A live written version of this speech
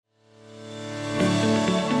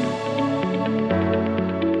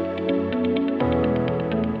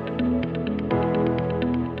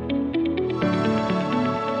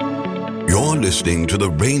listening to the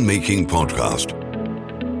Rainmaking Podcast,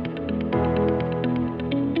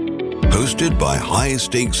 hosted by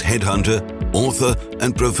high-stakes headhunter, author,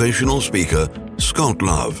 and professional speaker, Scott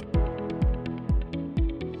Love.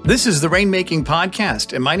 This is the Rainmaking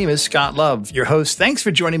Podcast, and my name is Scott Love, your host. Thanks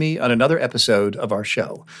for joining me on another episode of our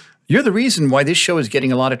show. You're the reason why this show is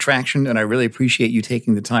getting a lot of traction, and I really appreciate you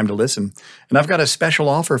taking the time to listen. And I've got a special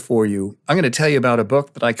offer for you. I'm going to tell you about a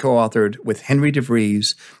book that I co-authored with Henry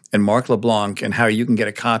DeVries and Mark LeBlanc, and how you can get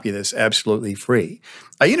a copy of this absolutely free.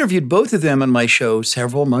 I interviewed both of them on my show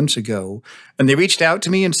several months ago, and they reached out to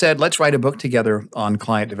me and said, let's write a book together on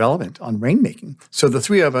client development, on rainmaking. So the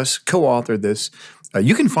three of us co-authored this.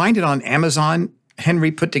 You can find it on Amazon.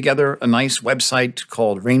 Henry put together a nice website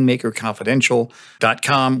called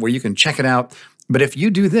rainmakerconfidential.com where you can check it out. But if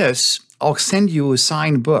you do this, I'll send you a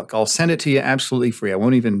signed book. I'll send it to you absolutely free. I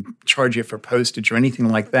won't even charge you for postage or anything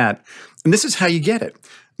like that. And this is how you get it.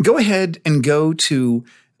 Go ahead and go to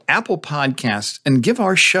Apple Podcasts and give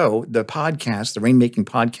our show, the podcast, the Rainmaking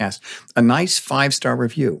Podcast, a nice 5-star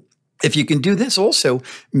review. If you can do this also,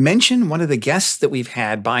 mention one of the guests that we've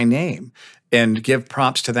had by name and give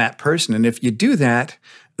props to that person. And if you do that,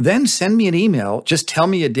 then send me an email. Just tell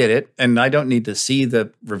me you did it, and I don't need to see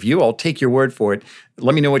the review. I'll take your word for it.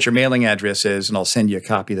 Let me know what your mailing address is, and I'll send you a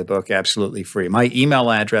copy of the book absolutely free. My email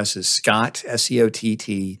address is Scott,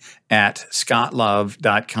 S-C-O-T-T,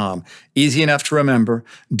 @scottlove.com. Easy enough to remember.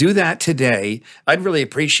 Do that today. I'd really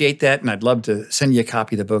appreciate that, and I'd love to send you a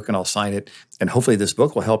copy of the book, and I'll sign it. And hopefully this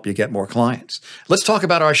book will help you get more clients. Let's talk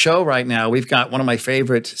about our show right now. We've got one of my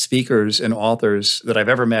favorite speakers and authors that I've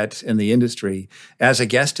ever met in the industry as a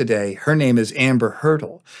guest today. Her name is Amber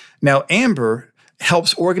Hurdle. Now, Amber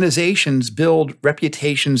helps organizations build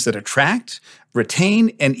reputations that attract,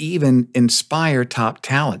 retain, and even inspire top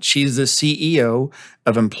talent. She's the CEO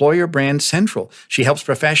of Employer Brand Central. She helps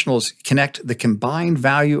professionals connect the combined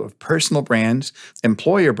value of personal brands,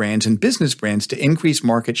 employer brands, and business brands to increase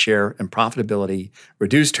market share and profitability,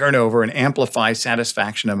 reduce turnover, and amplify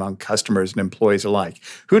satisfaction among customers and employees alike.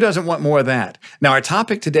 Who doesn't want more of that? Now, our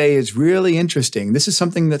topic today is really interesting. This is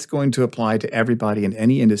something that's going to apply to everybody in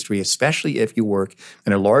any industry, especially if you work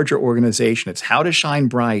in a larger organization. It's how to shine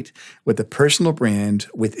bright with a personal brand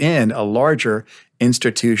within a larger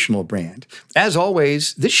institutional brand. As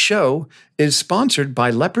always, this show is sponsored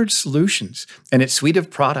by Leopard Solutions and its suite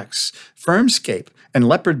of products, Firmscape and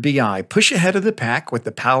Leopard BI. Push ahead of the pack with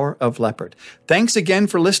the power of Leopard. Thanks again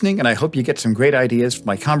for listening, and I hope you get some great ideas from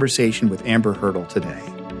my conversation with Amber Hurdle today.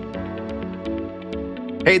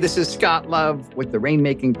 Hey, this is Scott Love with the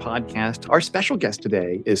Rainmaking Podcast. Our special guest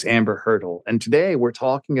today is Amber Hurdle, and today we're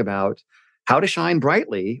talking about how to shine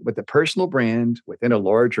brightly with a personal brand within a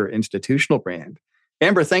larger institutional brand.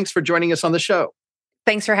 Amber, thanks for joining us on the show.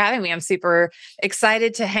 Thanks for having me. I'm super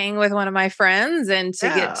excited to hang with one of my friends and to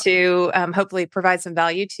get to hopefully provide some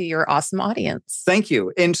value to your awesome audience. Thank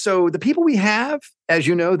you. And so the people we have, as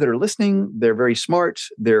you know, that are listening, they're very smart,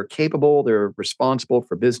 they're capable, they're responsible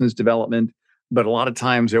for business development, but a lot of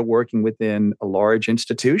times they're working within a large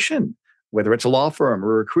institution, whether it's a law firm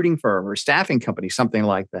or a recruiting firm or a staffing company, something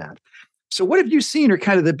like that. So what have you seen are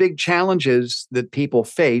kind of the big challenges that people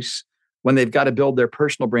face when they've got to build their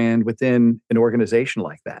personal brand within an organization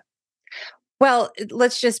like that? Well,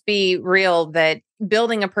 let's just be real that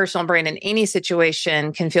building a personal brand in any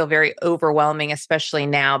situation can feel very overwhelming, especially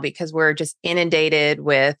now because we're just inundated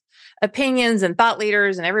with opinions and thought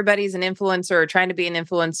leaders, and everybody's an influencer or trying to be an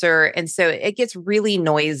influencer. And so it gets really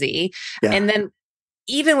noisy. Yeah. And then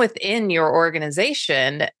even within your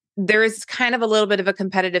organization, there is kind of a little bit of a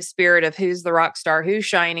competitive spirit of who's the rock star, who's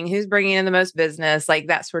shining, who's bringing in the most business, like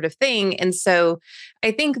that sort of thing. And so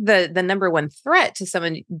I think the number one threat to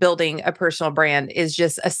someone building a personal brand is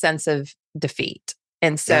just a sense of defeat.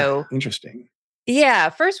 And so, interesting. Yeah,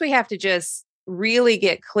 first we have to just really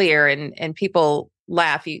get clear, and people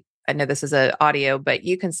laugh. I know this is an audio, but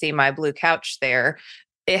you can see my blue couch there.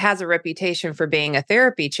 It has a reputation for being a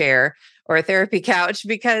therapy chair or a therapy couch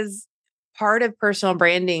because part of personal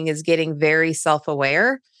branding is getting very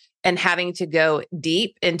self-aware and having to go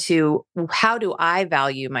deep into how do I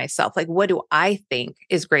value myself? Like, what do I think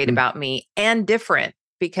is great about me and different?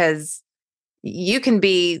 Because you can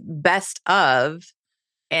be best of,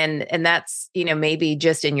 and that's, maybe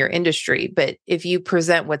just in your industry, but if you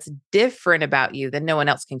present what's different about you, then no one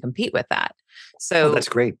else can compete with that. So that's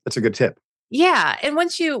great. That's a good tip. Yeah. And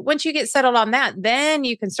once you get settled on that, then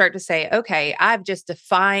you can start to say, okay, I've just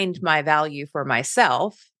defined my value for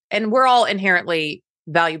myself. And we're all inherently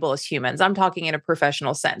valuable as humans. I'm talking in a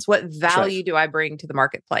professional sense. What value do I bring to the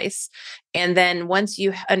marketplace? And then once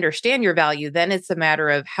you understand your value, then it's a matter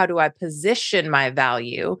of how do I position my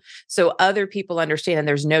value so other people understand and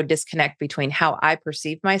there's no disconnect between how I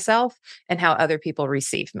perceive myself and how other people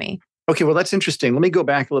receive me. Okay, well, that's interesting. Let me go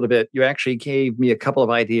back a little bit. You actually gave me a couple of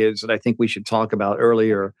ideas that I think we should talk about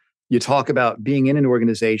earlier. You talk about being in an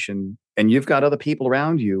organization and you've got other people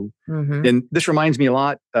around you. Mm-hmm. And this reminds me a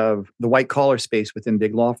lot of the white collar space within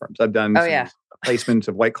big law firms. I've done placements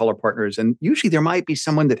of white collar partners. And usually there might be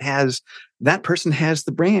someone that person has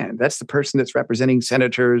the brand. That's the person that's representing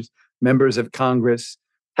senators, members of Congress.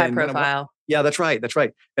 High profile. Yeah, that's right. That's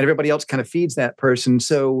right. And everybody else kind of feeds that person.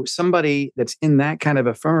 So somebody that's in that kind of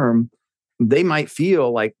a firm, they might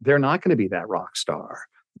feel like they're not going to be that rock star.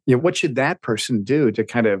 What should that person do to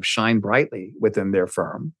kind of shine brightly within their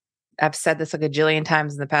firm? I've said this a gajillion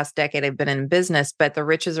times in the past decade I've been in business, but the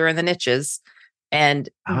riches are in the niches. And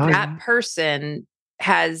that person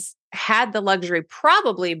has had the luxury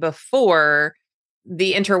probably before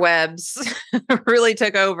the interwebs really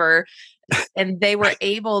took over. And they were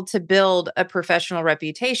able to build a professional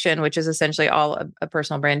reputation, which is essentially all a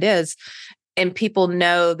personal brand is. And people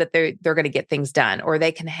know that they're going to get things done, or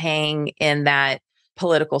they can hang in that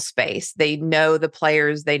political space. They know the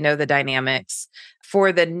players, they know the dynamics.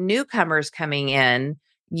 For the newcomers coming in,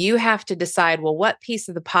 you have to decide, well, what piece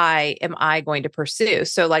of the pie am I going to pursue?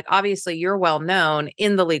 So like, obviously you're well known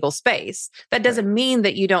in the legal space. That doesn't mean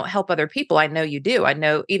that you don't help other people. I know you do. I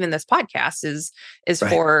know even this podcast is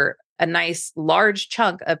for a nice large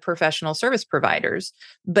chunk of professional service providers,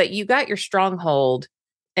 but you got your stronghold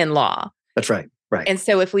in law. That's right. Right. And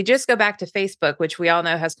so if we just go back to Facebook, which we all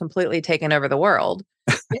know has completely taken over the world,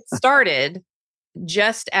 it started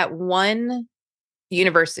just at one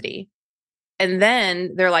university. And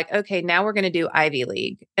then they're like, okay, now we're going to do Ivy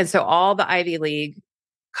League. And so all the Ivy League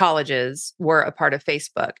colleges were a part of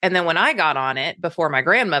Facebook. And then when I got on it, before my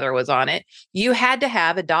grandmother was on it, you had to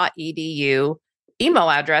have a .edu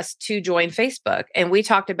email address to join Facebook. And we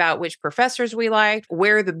talked about which professors we liked,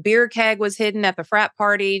 where the beer keg was hidden at the frat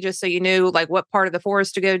party, just so you knew like what part of the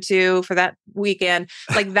forest to go to for that weekend.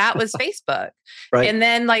 Like that was Facebook. Right. And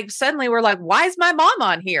then like suddenly we're like, why is my mom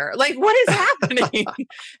on here? Like what is happening?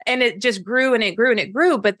 And it just grew and it grew and it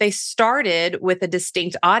grew. But they started with a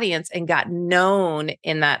distinct audience and got known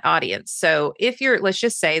in that audience. So if let's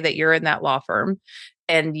just say that you're in that law firm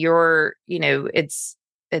and you're,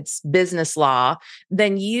 it's business law,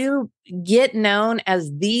 then you get known as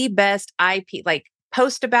the best IP, like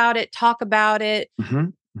post about it, talk about it,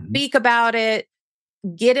 speak about it,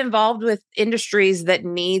 get involved with industries that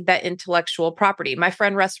need that intellectual property. My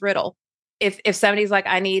friend Russ Riddle, if somebody's like,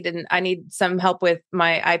 I need some help with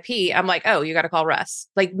my IP, I'm like, oh, you got to call Russ.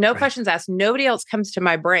 Like no questions asked. Nobody else comes to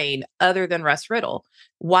my brain other than Russ Riddle.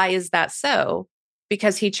 Why is that so?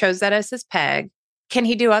 Because he chose that as his peg. Can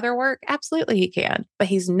he do other work? Absolutely he can, but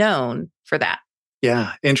he's known for that.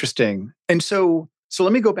 Yeah, interesting. And so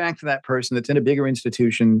let me go back to that person that's in a bigger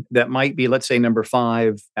institution that might be, let's say, number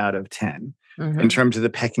 5 out of 10 in terms of the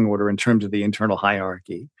pecking order, in terms of the internal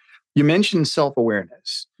hierarchy. You mentioned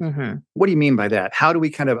self-awareness. What do you mean by that? How do we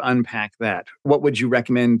kind of unpack that? What would you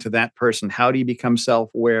recommend to that person? How do you become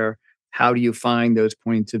self-aware? How do you find those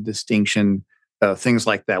points of distinction? Things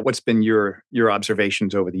like that. What's been your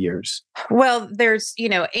observations over the years? Well, there's,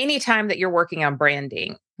 any time that you're working on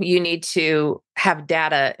branding, you need to have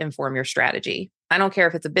data inform your strategy. I don't care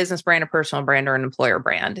if it's a business brand, a personal brand, or an employer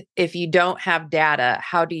brand. If you don't have data,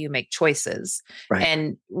 how do you make choices? Right.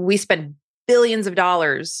 And we spend billions of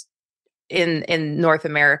dollars in North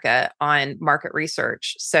America on market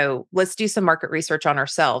research. So let's do some market research on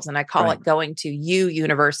ourselves. And I call it going to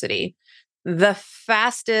university. The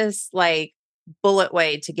fastest, bullet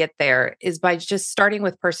way to get there is by just starting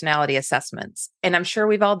with personality assessments. And I'm sure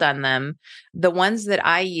we've all done them. The ones that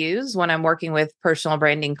I use when I'm working with personal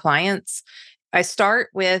branding clients, I start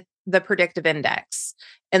with the predictive index.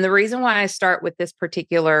 And the reason why I start with this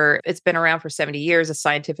particular, it's been around for 70 years, is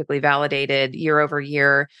scientifically validated year over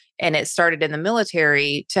year. And it started in the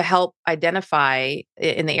military to help identify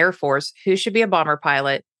in the Air Force who should be a bomber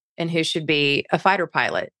pilot and who should be a fighter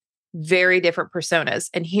pilot. Very different personas.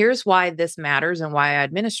 And here's why this matters and why I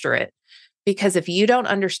administer it. Because if you don't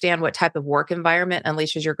understand what type of work environment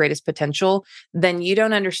unleashes your greatest potential, then you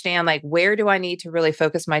don't understand, where do I need to really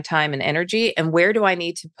focus my time and energy? And where do I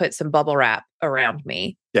need to put some bubble wrap around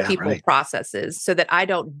me, people, processes, so that I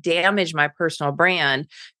don't damage my personal brand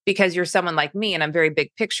because you're someone like me and I'm very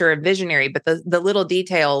big picture and visionary, but the little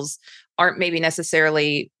details aren't maybe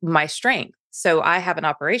necessarily my strength. So I have an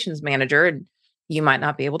operations manager, and you might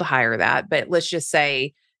not be able to hire that, but let's just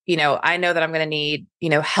say I know that I'm going to need,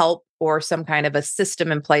 help or some kind of a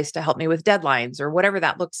system in place to help me with deadlines or whatever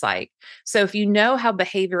that looks like. So if you know how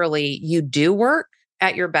behaviorally you do work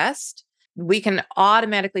at your best, we can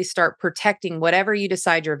automatically start protecting whatever you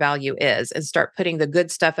decide your value is and start putting the good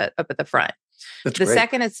stuff up at the front. That's The great.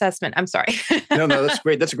 second assessment, I'm sorry. No, that's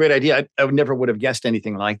great. That's a great idea. I never would have guessed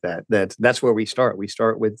anything like that. That's where we start. We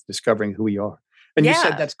start with discovering who we are. And you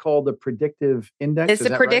said that's called the predictive index. It's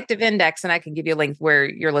a predictive index, and I can give you a link where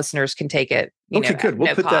your listeners can take it. Okay, good.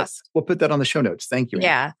 We'll put that on the show notes. Thank you, Amy.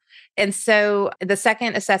 Yeah. And so the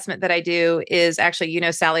second assessment that I do is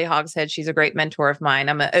actually, Sally Hogshead. She's a great mentor of mine.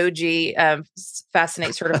 I'm an OG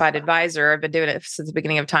Fascinate certified advisor. I've been doing it since the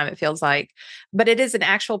beginning of time, it feels like. But it is an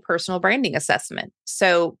actual personal branding assessment.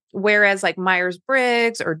 So whereas like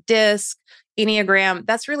Myers-Briggs or DISC, Enneagram,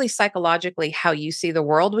 that's really psychologically how you see the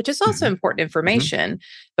world, which is also important information.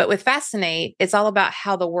 But with Fascinate, it's all about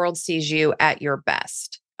how the world sees you at your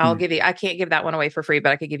best. I can't give that one away for free,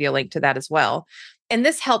 but I could give you a link to that as well. And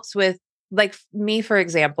this helps with, like me, for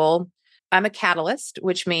example, I'm a catalyst,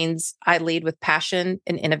 which means I lead with passion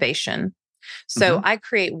and innovation. So I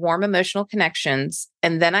create warm emotional connections,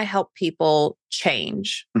 and then I help people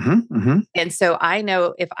change. And so I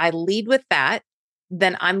know if I lead with that,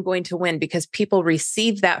 then I'm going to win because people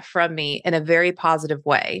receive that from me in a very positive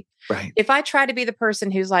way. Right. If I try to be the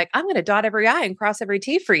person who's like, I'm going to dot every I and cross every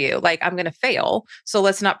T for you, like I'm going to fail. So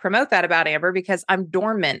let's not promote that about Amber because I'm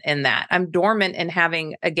dormant in that. I'm dormant in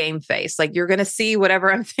having a game face. Like you're going to see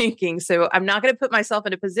whatever I'm thinking. So I'm not going to put myself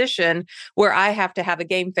in a position where I have to have a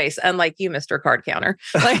game face, unlike you, Mr. Card Counter.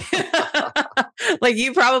 Like, like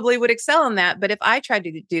you probably would excel in that. But if I tried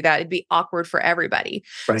to do that, it'd be awkward for everybody.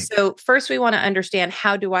 Right. So first we want to understand,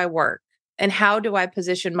 how do I work? And how do I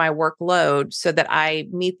position my workload so that I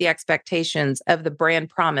meet the expectations of the brand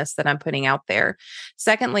promise that I'm putting out there?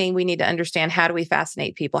 Secondly, we need to understand, how do we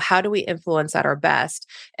fascinate people? How do we influence at our best?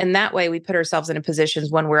 And that way we put ourselves in positions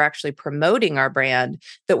when we're actually promoting our brand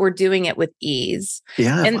that we're doing it with ease.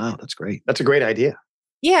 Yeah. Wow. That's great. That's a great idea.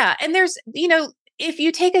 Yeah. And there's, if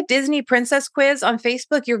you take a Disney princess quiz on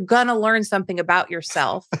Facebook, you're going to learn something about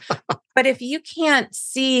yourself. But if you can't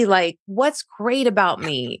see like, what's great about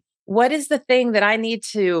me? What is the thing that I need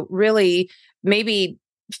to really maybe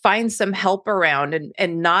find some help around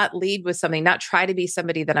and not lead with something, not try to be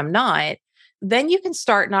somebody that I'm not, then you can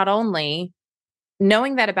start not only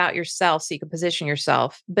knowing that about yourself so you can position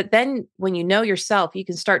yourself, but then when you know yourself, you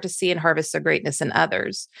can start to see and harvest the greatness in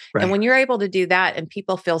others. Right. And when you're able to do that and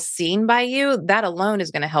people feel seen by you, that alone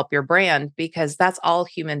is going to help your brand because that's all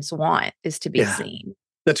humans want, is to be seen.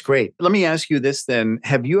 That's great. Let me ask you this then.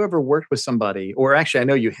 Have you ever worked with somebody, or actually I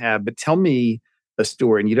know you have, but tell me a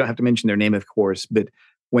story, and you don't have to mention their name, of course, but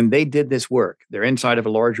when they did this work, they're inside of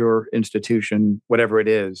a larger institution, whatever it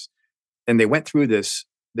is, and they went through this,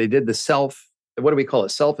 they did the what do we call it?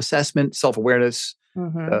 Self-assessment, self-awareness.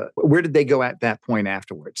 Where did they go at that point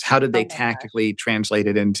afterwards? How did they tactically translate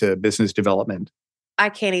it into business development? I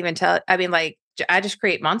can't even tell. I mean, like, I just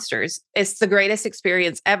create monsters. It's the greatest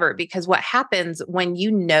experience ever because what happens when you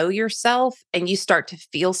know yourself and you start to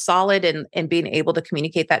feel solid and being able to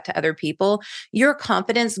communicate that to other people, your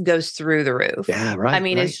confidence goes through the roof. Yeah, right. I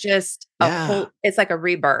mean, it's just it's like a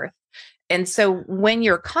rebirth. And so when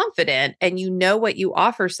you're confident and you know what you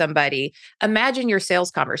offer somebody, imagine your sales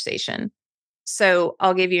conversation. So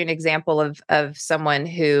I'll give you an example of someone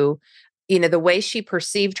who, the way she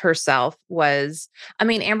perceived herself was,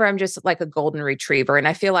 Amber, I'm just like a golden retriever. And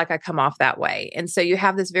I feel like I come off that way. And so you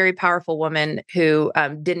have this very powerful woman who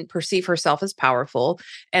didn't perceive herself as powerful.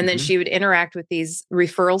 And then she would interact with these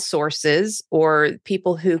referral sources or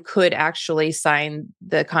people who could actually sign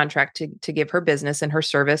the contract to give her business and her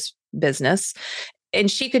service business. And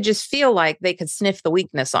she could just feel like they could sniff the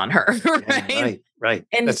weakness on her. Right. Yeah, right.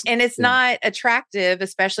 And it's not attractive,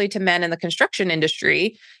 especially to men in the construction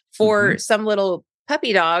industry, for some little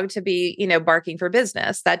puppy dog to be, barking for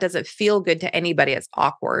business. That doesn't feel good to anybody. It's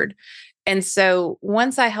awkward. And so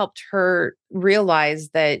once I helped her realize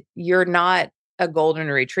that you're not a golden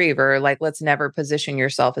retriever, like let's never position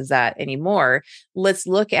yourself as that anymore. Let's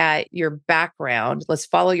look at your background. Let's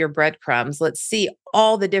follow your breadcrumbs. Let's see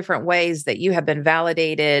all the different ways that you have been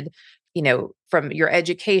validated, from your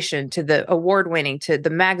education to the award winning, to the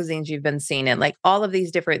magazines you've been seen in, like all of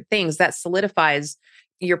these different things that solidifies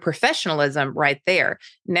your professionalism right there.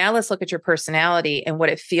 Now let's look at your personality and what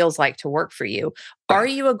it feels like to work for you. Are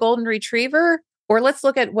you a golden retriever? Or let's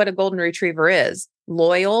look at what a golden retriever is.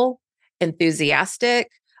 Loyal,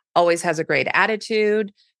 enthusiastic, always has a great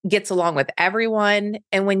attitude, gets along with everyone.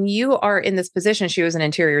 And when you are in this position, she was an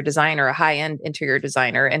interior designer, a high-end interior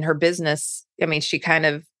designer, and her business, she kind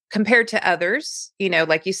of compared to others,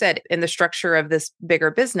 like you said, in the structure of this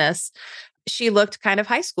bigger business, she looked kind of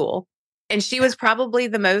high school. And she was probably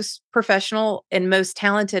the most professional and most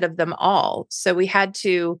talented of them all. So we had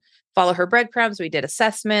to follow her breadcrumbs. We did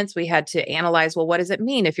assessments. We had to analyze, well, what does it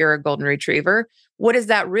mean if you're a golden retriever? What does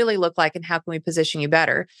that really look like? And how can we position you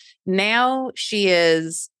better? Now she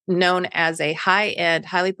is known as a high-end,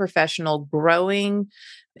 highly professional, growing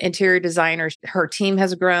interior designer. Her team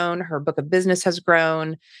has grown. Her book of business has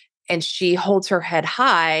grown. And she holds her head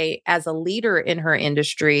high as a leader in her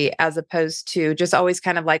industry, as opposed to just always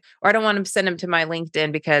kind of like, or I don't want to send them to my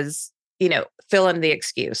LinkedIn because, fill in the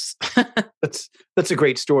excuse. That's a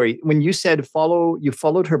great story. When you said you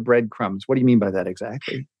followed her breadcrumbs, what do you mean by that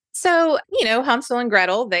exactly? So, Hansel and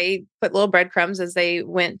Gretel, they put little breadcrumbs as they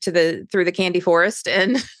went through the candy forest,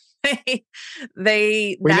 and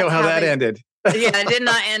we know how that ended. Yeah, it did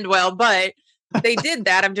not end well, but they did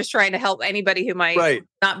that. I'm just trying to help anybody who might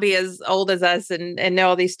not be as old as us and know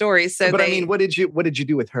all these stories. So, but what did you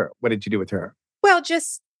do with her? What did you do with her? Well,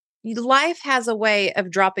 just life has a way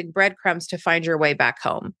of dropping breadcrumbs to find your way back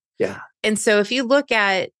home. Yeah. And so if you look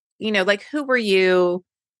at, like, who were you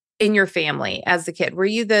in your family as a kid? Were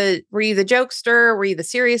you the jokester? Were you the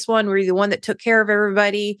serious one? Were you the one that took care of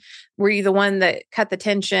everybody? Were you the one that cut the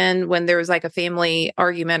tension when there was like a family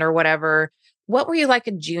argument or whatever? What were you like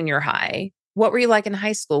in junior high? What were you like in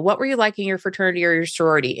high school? What were you like in your fraternity or your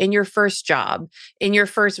sorority, in your first job, in your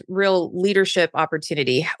first real leadership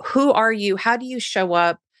opportunity? Who are you? How do you show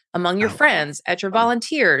up among your friends, at your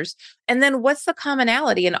volunteers? And then what's the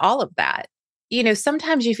commonality in all of that?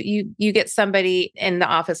 Sometimes you get somebody in the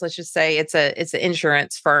office, let's just say it's an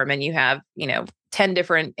insurance firm, and you have, 10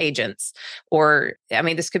 different agents, or,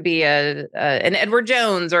 this could be an Edward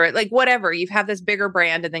Jones or like whatever. You have this bigger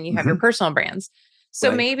brand, and then you have your personal brands.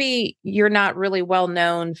 So maybe you're not really well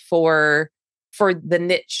known for the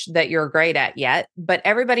niche that you're great at yet, but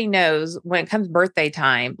everybody knows when it comes birthday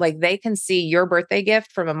time, like they can see your birthday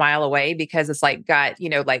gift from a mile away because it's like got,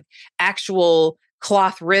 like actual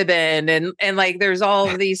cloth ribbon and like there's all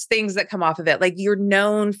of these things that come off of it. Like you're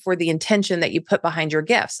known for the intention that you put behind your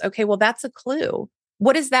gifts. Okay, well, that's a clue.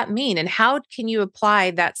 What does that mean? And how can you apply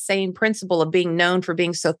that same principle of being known for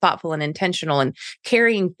being so thoughtful and intentional and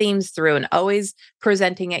carrying themes through and always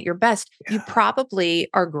presenting at your best? Yeah. You probably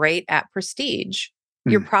are great at prestige.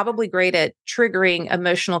 You're probably great at triggering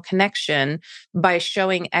emotional connection by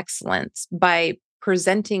showing excellence, by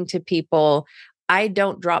presenting to people, I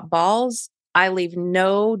don't drop balls. I leave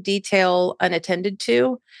no detail unattended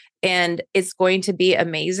to, and it's going to be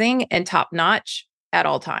amazing and top-notch at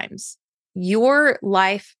all times. Your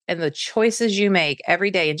life and the choices you make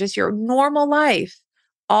every day and just your normal life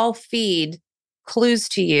all feed clues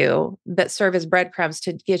to you that serve as breadcrumbs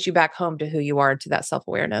to get you back home to who you are, to that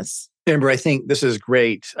self-awareness. Amber, I think this is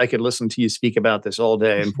great. I could listen to you speak about this all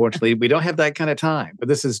day. Unfortunately, we don't have that kind of time, but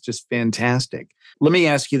this is just fantastic. Let me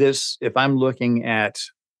ask you this. If I'm looking at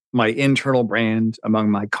my internal brand among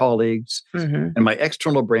my colleagues and my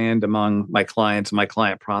external brand among my clients and my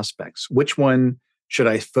client prospects, which one should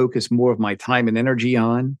I focus more of my time and energy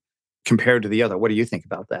on compared to the other? What do you think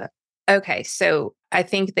about that? Okay, so I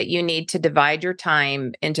think that you need to divide your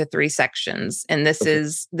time into 3 sections, and this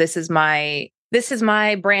is my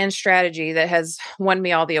brand strategy that has won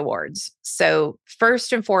me all the awards. So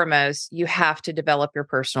first and foremost, you have to develop your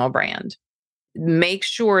personal brand. Make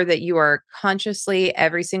sure that you are consciously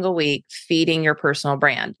every single week feeding your personal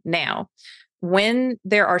brand. Now, when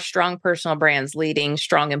there are strong personal brands leading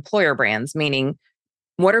strong employer brands, meaning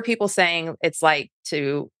what are people saying it's like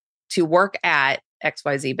to work at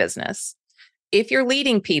XYZ business? If you're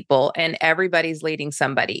leading people and everybody's leading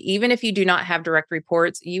somebody, even if you do not have direct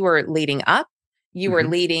reports, you are leading up. You are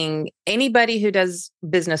leading anybody who does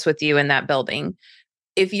business with you in that building.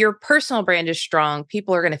 If your personal brand is strong,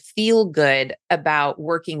 people are going to feel good about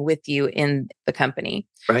working with you in the company.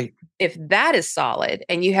 Right. If that is solid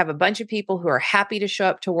and you have a bunch of people who are happy to show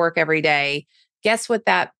up to work every day, guess what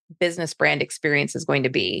that business brand experience is going to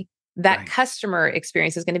be? That customer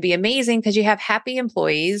experience is going to be amazing because you have happy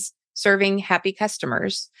employees serving happy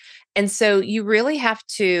customers. And so you really have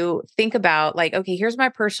to think about like, okay, here's my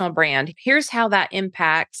personal brand. Here's how that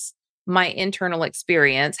impacts my internal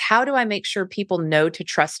experience. How do I make sure people know to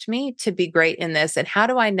trust me to be great in this? And how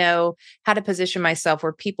do I know how to position myself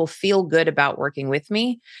where people feel good about working with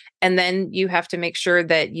me? And then you have to make sure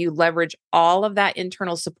that you leverage all of that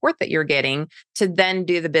internal support that you're getting to then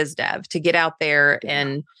do the biz dev, to get out there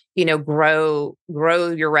and, grow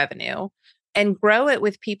your revenue and grow it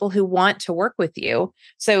with people who want to work with you.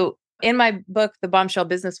 So In my book, The Bombshell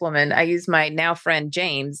Businesswoman, I use my now friend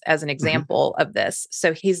James as an example of this.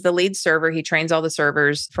 So he's the lead server. He trains all the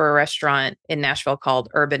servers for a restaurant in Nashville called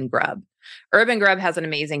Urban Grub. Urban Grub has an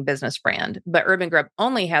amazing business brand, but Urban Grub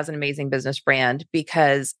only has an amazing business brand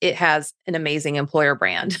because it has an amazing employer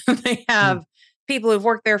brand. They have people who've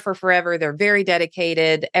worked there for forever. They're very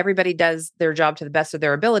dedicated. Everybody does their job to the best of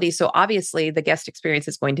their ability. So obviously the guest experience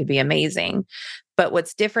is going to be amazing. But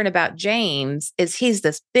what's different about James is he's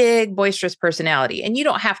this big, boisterous personality. And you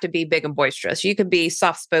don't have to be big and boisterous. You could be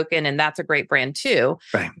soft-spoken, and that's a great brand too.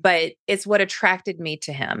 Right. But it's what attracted me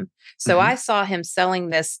to him. So I saw him selling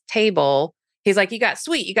this table. He's like, you got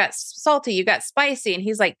sweet, you got salty, you got spicy. And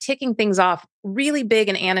he's like ticking things off really big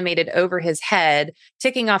and animated over his head,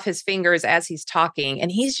 ticking off his fingers as he's talking.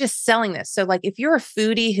 And he's just selling this. So like, if you're a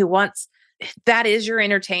foodie who wants, that is your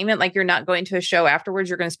entertainment, like you're not going to a show afterwards,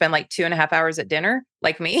 you're going to spend like 2.5 hours at dinner,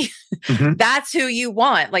 like me. That's who you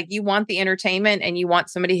want. Like you want the entertainment and you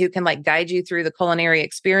want somebody who can like guide you through the culinary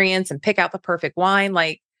experience and pick out the perfect wine.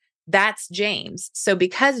 Like that's James. So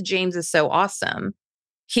because James is so awesome,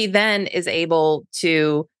 he then is able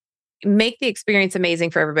to make the experience amazing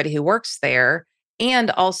for everybody who works there and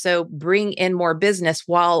also bring in more business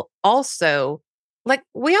while also, like,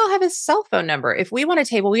 we all have his cell phone number. If we want a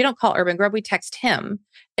table, we don't call Urban Grub, we text him.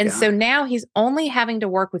 And so now he's only having to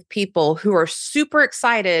work with people who are super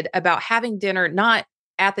excited about having dinner, not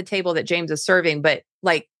at the table that James is serving, but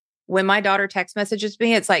like when my daughter text messages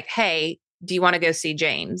me, it's like, hey, do you want to go see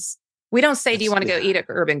James? We don't say, do you want to go eat at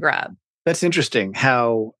Urban Grub? That's interesting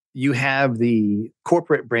how you have the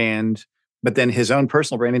corporate brand, but then his own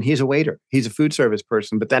personal brand, and he's a waiter. He's a food service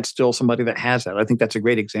person, but that's still somebody that has that. I think that's a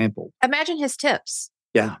great example. Imagine his tips.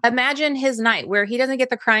 Yeah. Imagine his night where he doesn't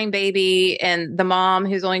get the crying baby and the mom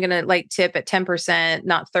who's only going to like tip at 10%,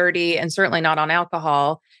 not 30, and certainly not on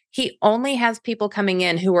alcohol. He only has people coming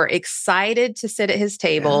in who are excited to sit at his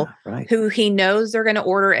table, who he knows they're going to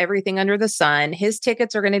order everything under the sun. His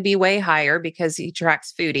tickets are going to be way higher because he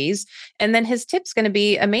attracts foodies. And then his tip's going to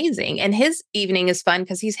be amazing. And his evening is fun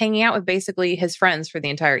because he's hanging out with basically his friends for the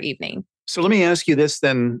entire evening. So let me ask you this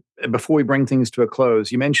then, before we bring things to a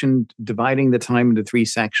close. You mentioned dividing the time into 3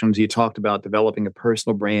 sections. You talked about developing a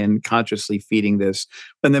personal brand, consciously feeding this.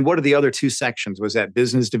 And then what are the other 2 sections? Was that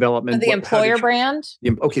business development? The employer brand.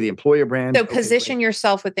 The employer brand. So position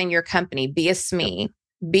yourself within your company. Be a SME.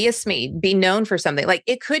 Be a SME. Be known for something. Like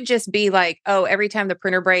it could just be like, oh, every time the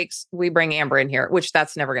printer breaks, we bring Amber in here, which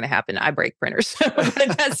that's never going to happen. I break printers. But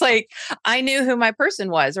that's like, I knew who my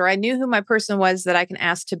person was, or I knew who my person was that I can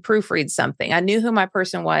ask to proofread something. I knew who my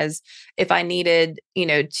person was if I needed,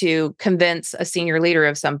 to convince a senior leader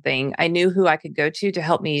of something. I knew who I could go to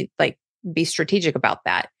help me like be strategic about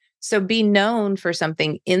that. So be known for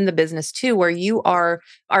something in the business too, where you are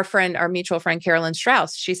our mutual friend, Carolyn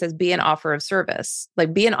Strauss. She says, be an offer of service,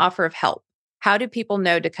 like be an offer of help. How do people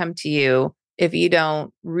know to come to you if you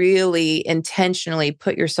don't really intentionally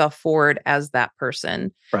put yourself forward as that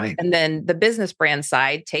person? Right. And then the business brand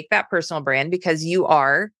side, take that personal brand because you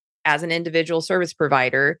are, as an individual service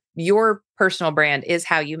provider, your personal brand is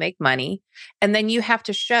how you make money. And then you have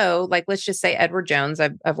to show, like, let's just say Edward Jones.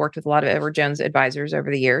 I've worked with a lot of Edward Jones advisors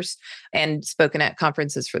over the years and spoken at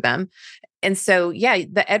conferences for them. And so,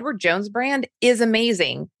 the Edward Jones brand is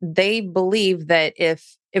amazing. They believe that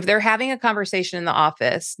if they're having a conversation in the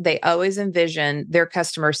office, they always envision their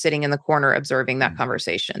customer sitting in the corner observing that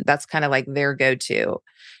conversation. That's kind of like their go-to.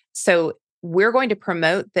 So we're going to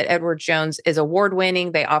promote that Edward Jones is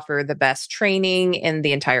award-winning. They offer the best training in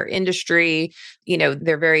the entire industry.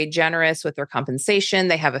 They're very generous with their compensation.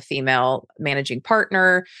 They have a female managing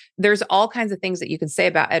partner. There's all kinds of things that you can say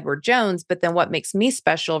about Edward Jones, but then what makes me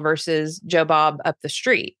special versus Joe Bob up the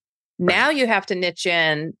street? Right. Now you have to niche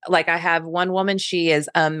in. Like I have one woman, she is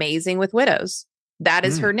amazing with widows. That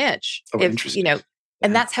is her niche. Interesting.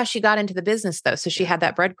 And that's how she got into the business though. So she had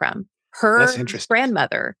that breadcrumb. Her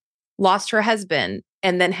grandmother lost her husband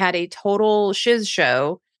and then had a total shiz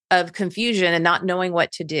show of confusion and not knowing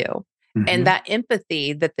what to do. And that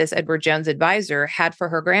empathy that this Edward Jones advisor had for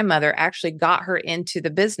her grandmother actually got her into the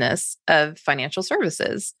business of financial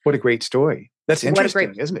services. What a great story. That's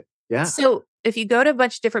interesting, isn't it? Yeah. So if you go to a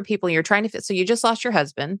bunch of different people, you're trying to fit, so you just lost your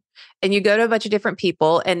husband and you go to a bunch of different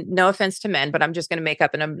people, and no offense to men, but I'm just going to make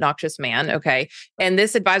up an obnoxious man. Okay. And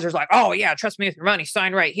this advisor's like, oh yeah, trust me with your money,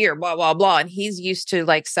 sign right here, blah, blah, blah. And he's used to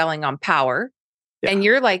like selling on power. Yeah. And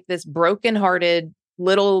you're like this brokenhearted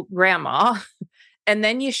little grandma. And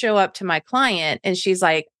then you show up to my client and she's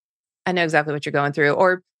like, I know exactly what you're going through,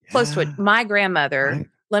 or close to it. My grandmother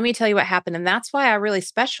let me tell you what happened. And that's why I really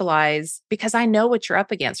specialize, because I know what you're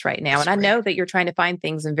up against right now. That's and I know great. that you're trying to find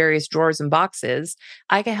things in various drawers and boxes.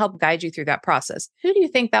 I can help guide you through that process. Who do you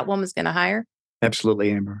think that woman's going to hire?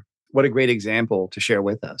 Absolutely, Amber. What a great example to share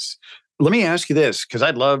with us. Let me ask you this, because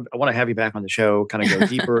I want to have you back on the show, kind of go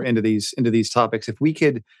deeper into these topics. If we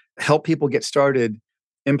could help people get started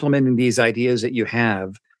implementing these ideas that you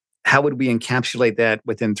have, how would we encapsulate that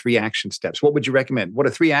within 3 action steps? What would you recommend? What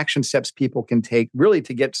are 3 action steps people can take really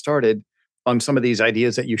to get started on some of these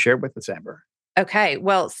ideas that you shared with us, Amber? Okay.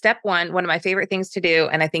 Well, step one of my favorite things to do,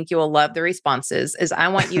 and I think you will love the responses, is I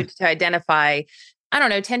want you to identify,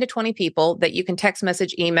 10 to 20 people that you can text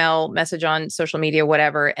message, email, message on social media,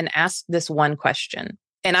 whatever, and ask this one question.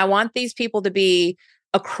 And I want these people to be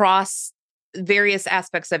across various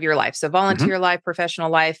aspects of your life. So volunteer life, professional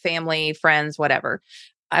life, family, friends, whatever.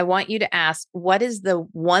 I want you to ask, what is the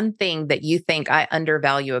one thing that you think I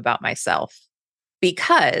undervalue about myself?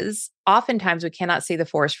 Because oftentimes we cannot see the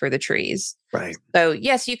forest for the trees. Right. So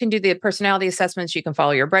yes, you can do the personality assessments, you can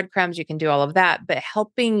follow your breadcrumbs, you can do all of that, but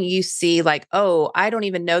helping you see like, oh, I don't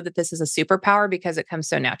even know that this is a superpower because it comes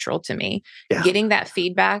so natural to me. Yeah. Getting that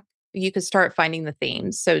feedback, you can start finding the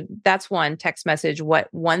themes. So that's one text message. What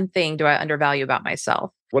one thing do I undervalue about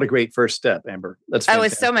myself? What a great first step, Amber. That's Oh,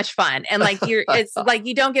 fantastic. it's so much fun. And like it's like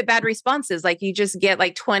you don't get bad responses. Like you just get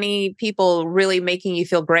like 20 people really making you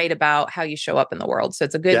feel great about how you show up in the world. So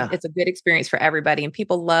it's a good experience for everybody. And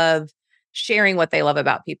people love sharing what they love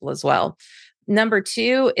about people as well. Number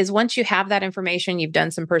 2 is once you have that information, you've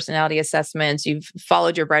done some personality assessments, you've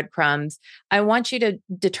followed your breadcrumbs. I want you to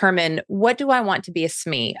determine, what do I want to be a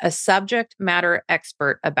SME, a subject matter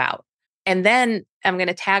expert about? And then I'm going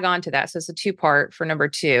to tag on to that. So it's a 2-part for number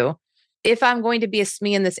 2. If I'm going to be a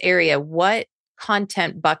SME in this area, what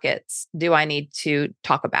content buckets do I need to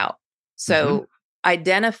talk about? So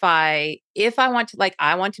identify, if I want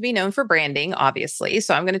to be known for branding, obviously.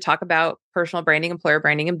 So I'm going to talk about personal branding, employer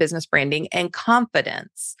branding, and business branding, and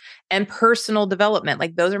confidence and personal development.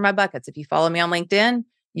 Like those are my buckets. If you follow me on LinkedIn,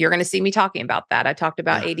 you're going to see me talking about that. I talked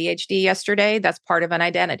about ADHD yesterday. That's part of an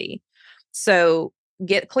identity. So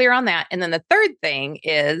get clear on that. And then the third thing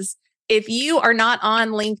is, if you are not on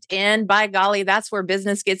LinkedIn, by golly, that's where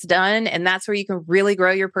business gets done. And that's where you can really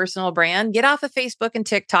grow your personal brand. Get off of Facebook and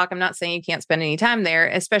TikTok. I'm not saying you can't spend any time there,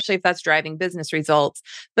 especially if that's driving business results,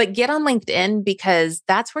 but get on LinkedIn, because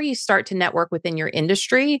that's where you start to network within your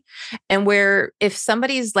industry. And where if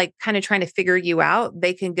somebody's like kind of trying to figure you out,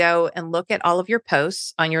 they can go and look at all of your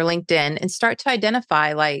posts on your LinkedIn and start to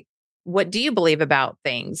identify, like, what do you believe about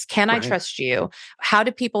things? Can I trust you? How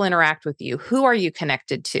do people interact with you? Who are you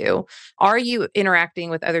connected to? Are you interacting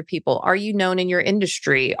with other people? Are you known in your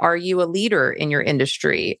industry? Are you a leader in your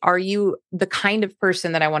industry? Are you the kind of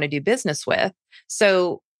person that I want to do business with?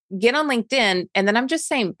 So get on LinkedIn. And then I'm just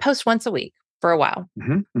saying, post once a week for a while.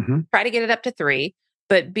 Try to get it up to 3.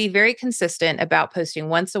 But be very consistent about posting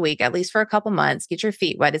once a week, at least for a couple months. Get your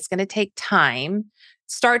feet wet. It's going to take time.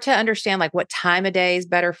 Start to understand like what time of day is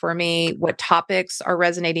better for me, what topics are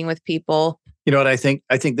resonating with people. You know what I think?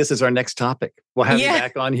 I think this is our next topic. We'll have you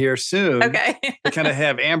back on here soon. Okay. to kind of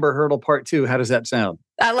have Amber Hurdle Part 2. How does that sound?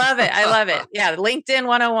 I love it. I love it. Yeah. LinkedIn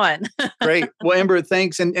 101. Great. Well, Amber,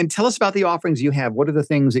 thanks. And tell us about the offerings you have. What are the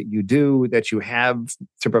things that you do, that you have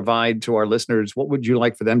to provide to our listeners? What would you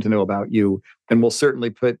like for them to know about you? And we'll certainly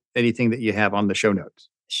put anything that you have on the show notes.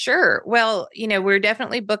 Sure. Well, we're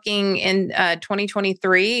definitely booking in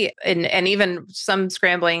 2023 and even some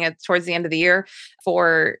scrambling towards the end of the year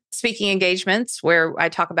for speaking engagements where I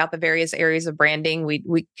talk about the various areas of branding.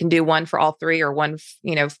 We can do one for all 3 or one,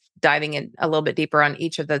 diving in a little bit deeper on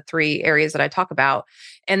each of the 3 areas that I talk about.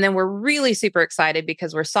 And then we're really super excited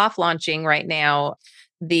because we're soft launching right now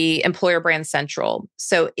the Employer Brand Central.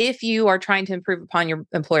 So if you are trying to improve upon your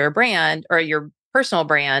employer brand or your personal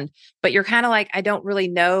brand, but you're kind of like, I don't really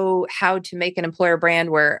know how to make an employer brand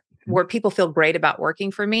where people feel great about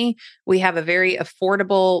working for me. We have a very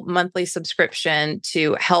affordable monthly subscription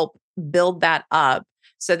to help build that up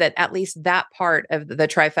so that at least that part of the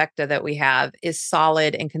trifecta that we have is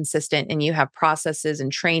solid and consistent, and you have processes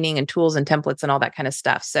and training and tools and templates and all that kind of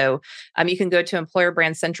stuff. So you can go to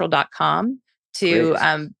employerbrandcentral.com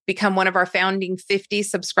to become one of our founding 50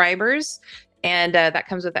 subscribers. And that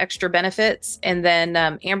comes with extra benefits. And then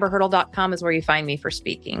amberhurdle.com is where you find me for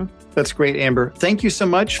speaking. That's great, Amber. Thank you so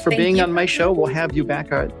much for being on my show. We'll have you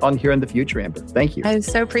back on here in the future, Amber. Thank you. I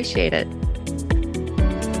so appreciate it.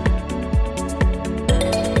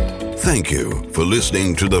 Thank you for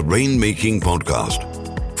listening to the Rainmaking Podcast.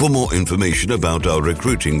 For more information about our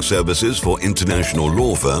recruiting services for international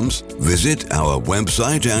law firms, visit our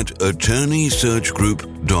website at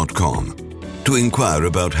attorneysearchgroup.com. To inquire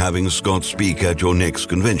about having Scott speak at your next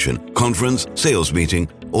convention, conference, sales meeting,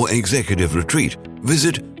 or executive retreat,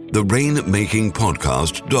 visit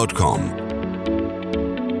therainmakingpodcast.com.